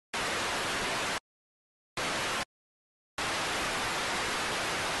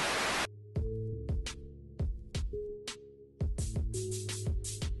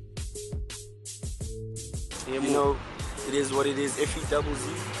You know, it is what it is.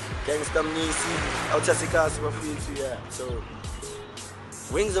 F-E-double-Z, Gangsta Mnisi, Autasikasi, yeah. So,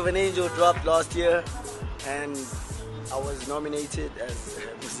 Wings of an Angel dropped last year, and I was nominated as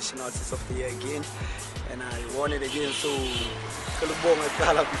Musician Artist of the Year again, and I won it again. So, before for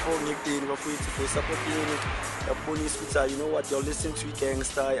supporting you know what, you're listening to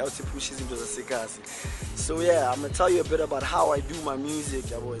Gangsta, pushes into the Sikasi. So yeah, I'm gonna tell you a bit about how I do my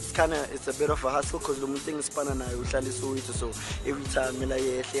music. It's a bit of a hustle because the thing is so every time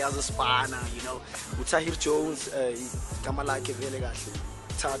there's a spanner, you know. Tahir Jones,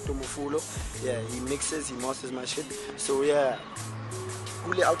 Tato Mufulo, yeah, he mixes, he masters my shit. So yeah,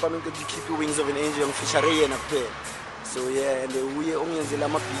 Ule album to keep the Wings of an Angel and Fishery and a pair. So yeah, and we only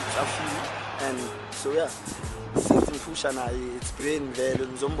Lama beats a few, and so yeah, since Fushana, it's been there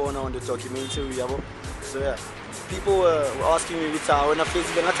on the documentary. So yeah, people were asking me when I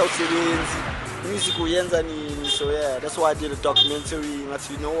face music. So yeah, that's why I did a documentary. You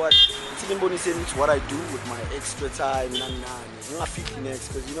know what? It's what I do with my extra time. Not feeling next,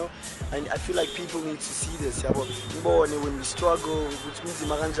 because you know, I feel like people need to see this. When we struggle, which means so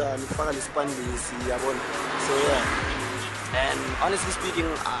yeah. And honestly speaking,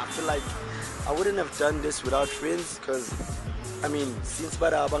 I feel like I wouldn't have done this without friends, because I mean, since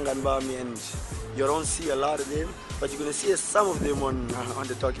Bada Abanganbami, and you don't see a lot of them, but you're gonna see some of them on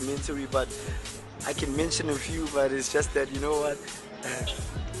the documentary. But I can mention a few, but it's just that, you know what,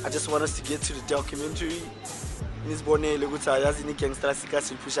 I just want us to get to the documentary. One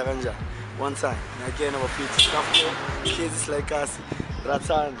time, and again, our feet stuff, kids like us,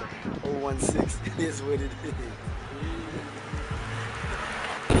 Ratanda, 016, it is what it is.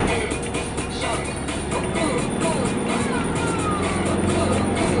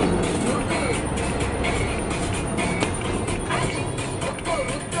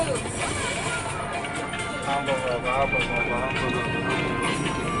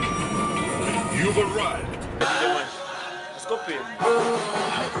 You've arrived. Let's go pay.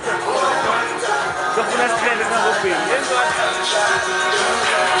 So for us let's go pay.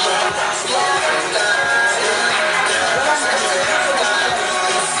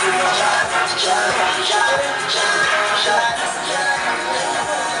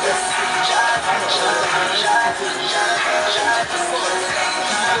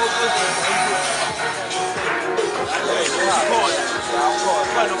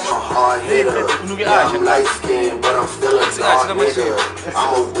 I'm light skinned, but I'm still a dark nigga.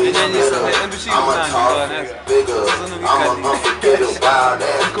 I'm a bitch nigga. I'm a tall bigger. I'm a unforgettable wild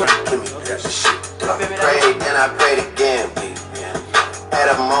ass. Give me that shit. I prayed and I prayed again. Had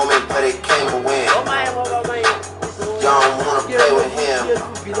a moment, but it came a win. Y'all don't wanna play with him.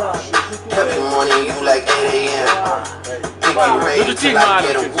 Every morning you like 8 a.m. Think you ready till I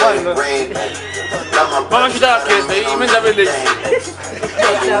get a wedding ring. Mama should have kissed me, even the village.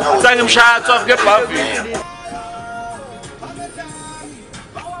 Tell him shots off, get puffy.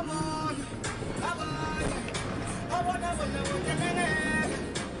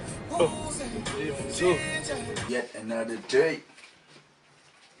 Yet another day.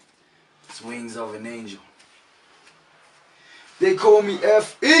 It's Wings of an Angel. They call me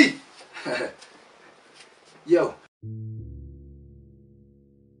F.E. Yo.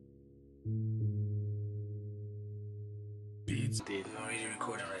 I'm already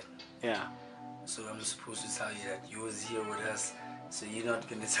recording, right? Yeah. So I'm supposed to tell you that you was here with us, so you're not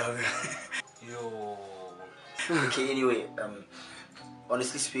gonna tell me. Yo. Okay. Anyway,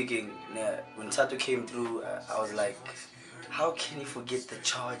 honestly speaking, when Tato came through, I was like, how can he forget the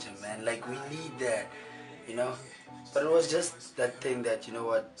charger, man? Like, we need that, you know. But it was just that thing that, you know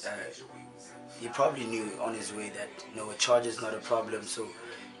what, he probably knew on his way that, you know, a charger's not a problem, so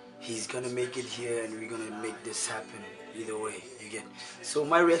he's gonna make it here and we're gonna make this happen either way, you get. So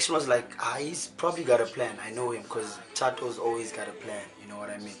my reaction was like, he's probably got a plan. I know him, because Tato's always got a plan, you know what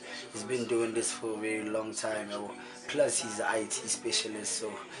I mean. He's been doing this for a very long time, plus he's an IT specialist,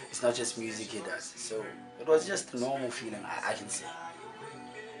 so it's not just music he does. So it was just a normal feeling, I can say.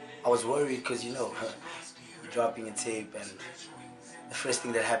 I was worried because, you know, you're dropping a tape and the first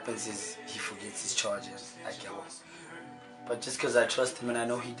thing that happens is he forgets his charger, like, yo. But just because I trust him and I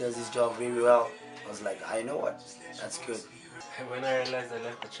know he does his job very well, I was like, I know what, that's good. When I realized I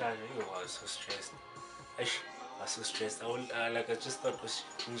left the charger, I was so stressed. I was so stressed. I just thought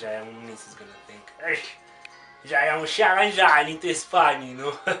Mnisi is gonna think, it's funny, you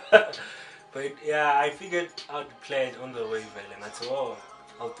know. But yeah, I figured out the plan on the way, and I thought, oh,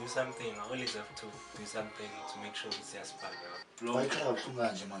 I'll do something. I always have to do something to make sure it's as fun. Yeah, I'm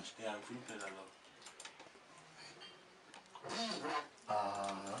full pedal.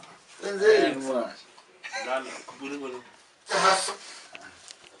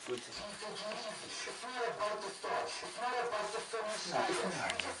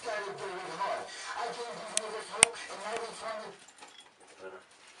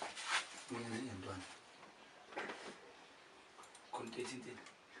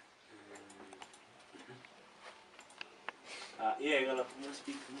 Yeah, I gotta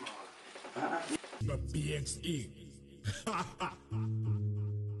speak The BXE.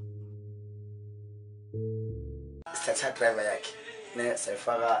 Starter driver yakhe ne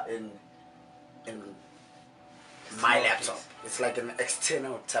sayifaka in my laptop. It's like an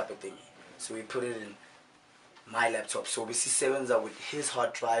external type of thing, so we put it in my laptop, so we see sevens are with his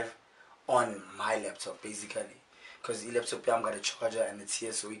hard drive on my laptop basically, because the laptop I'm got a charger and it's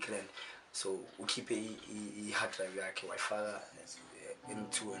here, so we can we keep a hard drive yakhe wayifaka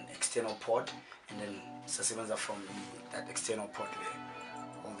into an external port, and then sevens are from that external port there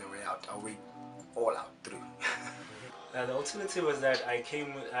all the way out, away all out through. The alternative was that I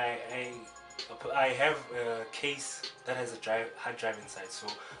have a case that has a hard drive inside, so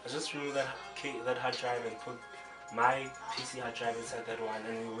I just removed that hard drive and put my PC hard drive inside that one,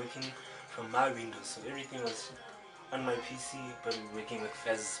 and we're working from my Windows, so everything was on my PC, but we're working with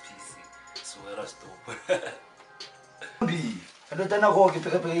Fezz's PC, so that was dope.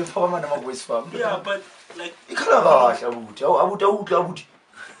 Yeah, but like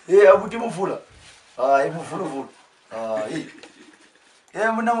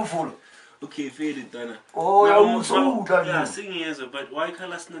okay, faded done. Oh, yeah, singing yes, but why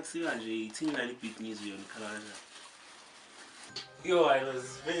can't I snack see It's like big news on color. Yo, I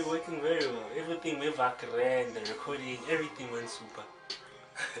was working very well. Everything went back ran, the recording, everything went super.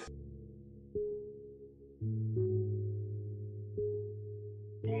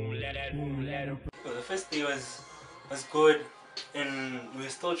 Well, the first day was good, and we were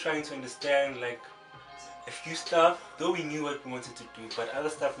still trying to understand like a few stuff, though we knew what we wanted to do, but other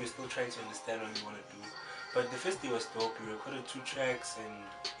stuff we were still trying to understand what we want to do. But the first day was dope. We recorded 2 tracks and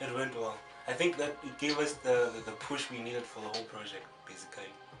it went well. I think that it gave us the push we needed for the whole project,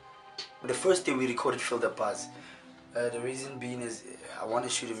 basically. The first day we recorded Feel the Buzz. The reason being is I want to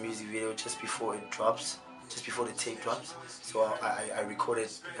shoot a music video just before it drops, just before the tape drops. So I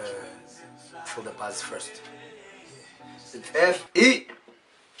recorded Feel the Buzz first. It's F-E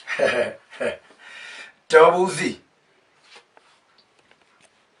double Z.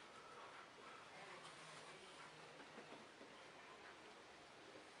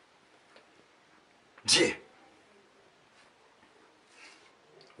 J.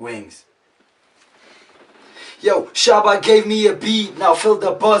 Wings. Yo, Shaba gave me a beat, now feel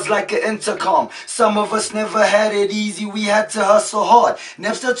the buzz like an intercom. Some of us never had it easy, we had to hustle hard.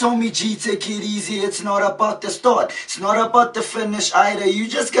 Nepster told me, G, take it easy, it's not about the start, it's not about the finish either, you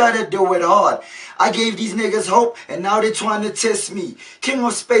just gotta do it hard. I gave these niggas hope, and now they trying to test me. King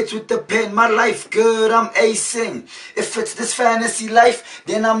of spades with the pen, my life good, I'm acing. If it's this fantasy life,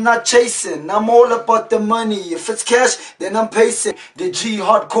 then I'm not chasing. I'm all about the money, if it's cash, then I'm pacing. The G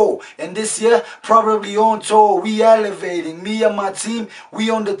hardcore, and this year, probably on tour. We elevating, me and my team, we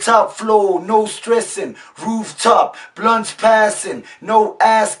on the top floor, no stressing, rooftop, blunts passing, no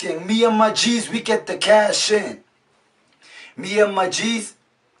asking, me and my G's, we get the cash in. Me and my G's,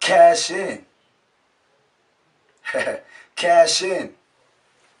 cash in. Cash in.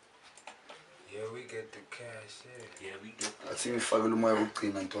 Yeah, we get the cash in. Yeah, we get I think we fagule moya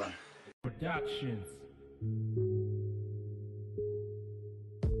ukugcina Antoine. Productions.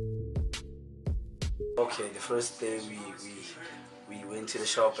 Okay, the first day we went to the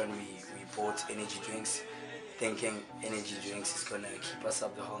shop and we bought energy drinks, thinking energy drinks is gonna keep us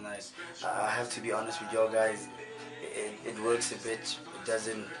up the whole night. I have to be honest with y'all guys, it works a bit, it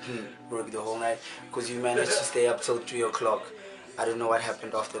doesn't work the whole night, because you managed to stay up till 3 o'clock. I don't know what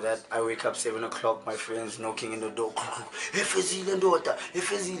happened after that. I wake up 7 o'clock, my friends knocking in the door,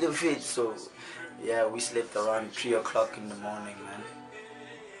 so yeah, we slept around 3 o'clock in the morning, man.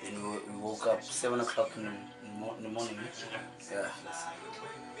 And we woke up 7 o'clock in the morning. Yeah.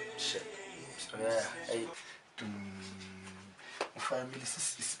 Shit. So yeah. Hey. Fire me,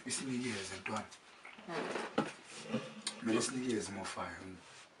 isinikeze Antoine. Mele isinikeze mo fire.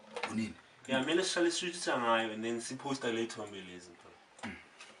 Unini? yeah, mele sihlale sishutha ngayo and then siposta later on Melezi.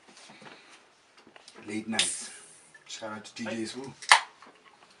 Late night. Shout out to DJ Swoo.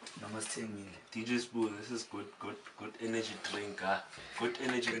 Namaste me. DJ Spoon, this is good energy drink, good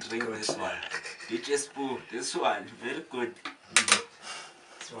energy drink, this one. DJ Spoon, this one, very good.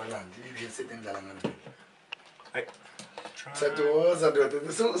 Too much.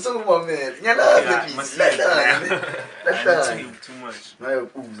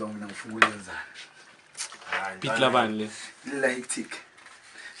 Beat Lavanle. Hectic.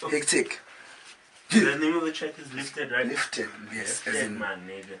 Hectic. The name of the track is Lifted, right? Lifted, yes. Lifted, man,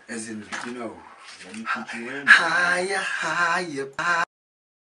 nigga. As in, you know. Let me put you in. Higher, higher.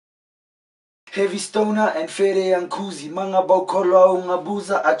 Heavy stoner and fere and kuzi. Manga bokolo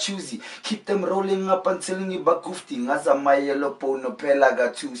ungabuza achuzi. Keep them rolling up until ngibakufti. Ngaza mayelo po no pela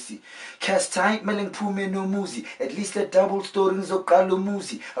gatusi. Cast time meling pume no muzi. At least a double story zokalo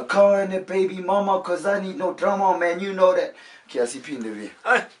muzi. A car and a baby mama cause I need no drama, man, you know that. Kiasi pinde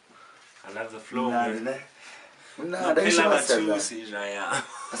I love the flow, man. Nah, that's what I said.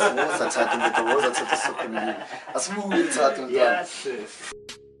 Yes.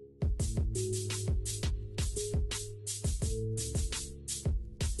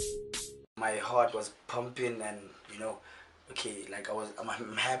 My heart was pumping, and you know, okay, like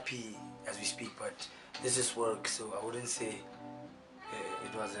I'm happy as we speak, but this is work, so I wouldn't say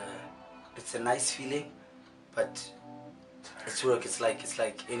it's a nice feeling, but it's work. It's like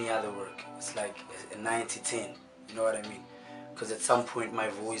any other work. It's like a 90-10. You know what I mean? Because at some point my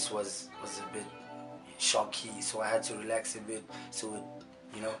voice was a bit shocky, so I had to relax a bit. So it,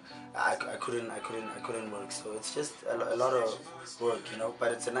 you know, I couldn't work. So it's just a lot of work, you know.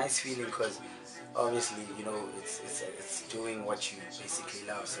 But it's a nice feeling because obviously, you know, it's doing what you basically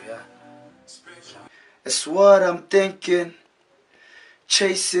love. So yeah. That's what I'm thinking.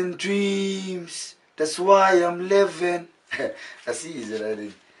 Chasing dreams. That's why I'm living. That's easy,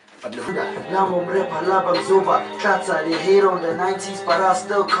 right? Now I'm rapper, labam zoba. Klata, they hate on the 90s, but I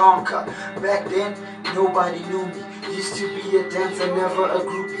still conquer. Back then, nobody knew me. Used to be a dancer, never a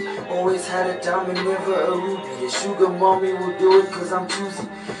groupie. Always had a diamond, never a ruby. A sugar mommy will do it cause I'm choosy.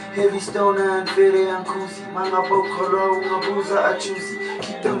 Heavy stoner and fere and kuzi. Manga bokolo, ungabuza achuzi.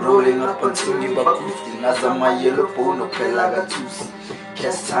 Keep them rolling up until ngibakufti. Ngaza mayelo po no pelaga tusi.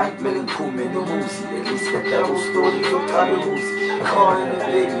 Cast tight, meling pume no muzi. At least the devil story for Taluzi. Car and a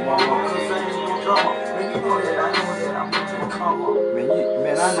baby mama, cause I need no drama. Man, you know that, I know that, I'm gonna come on.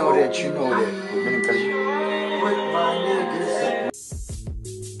 Man, I know that, you know that. With my niggas.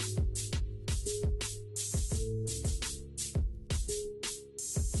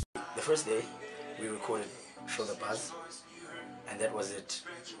 The first day, we recorded Feel the Buzz, and that was it.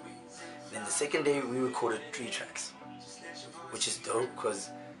 Then the second day, we recorded 3 tracks, which is dope because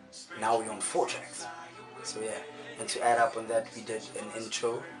now we're on 4 tracks. So yeah, and to add up on that, we did an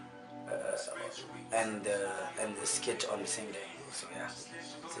intro and the skit on the same day. So yeah,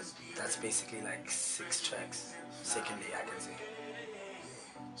 so that's basically like 6 tracks. Second day, I can say.